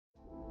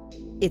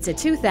It's a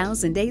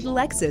 2008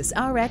 Lexus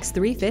RX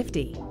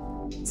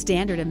 350.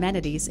 Standard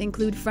amenities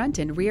include front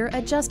and rear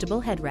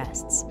adjustable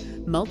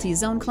headrests,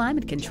 multi-zone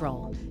climate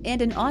control,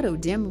 and an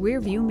auto-dim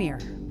rear-view mirror.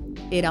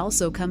 It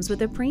also comes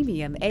with a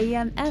premium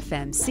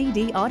AM/FM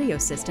CD audio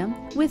system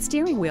with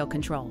steering wheel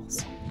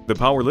controls. The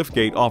power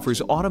liftgate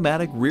offers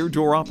automatic rear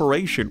door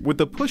operation with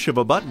the push of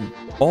a button.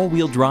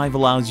 All-wheel drive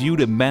allows you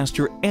to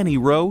master any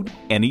road,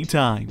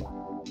 anytime.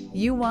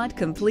 You want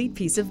complete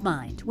peace of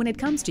mind when it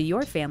comes to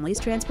your family's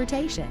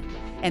transportation,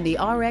 and the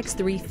RX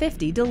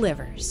 350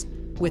 delivers.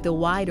 With a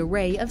wide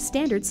array of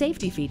standard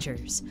safety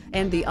features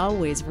and the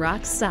always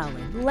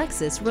rock-solid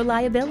Lexus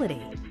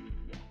reliability.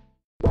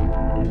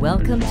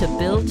 Welcome to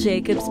Bill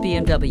Jacobs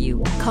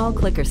BMW. Call,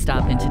 click, or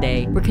stop in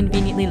today. We're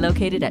conveniently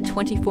located at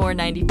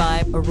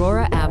 2495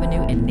 Aurora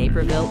Avenue in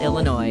Naperville,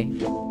 Illinois.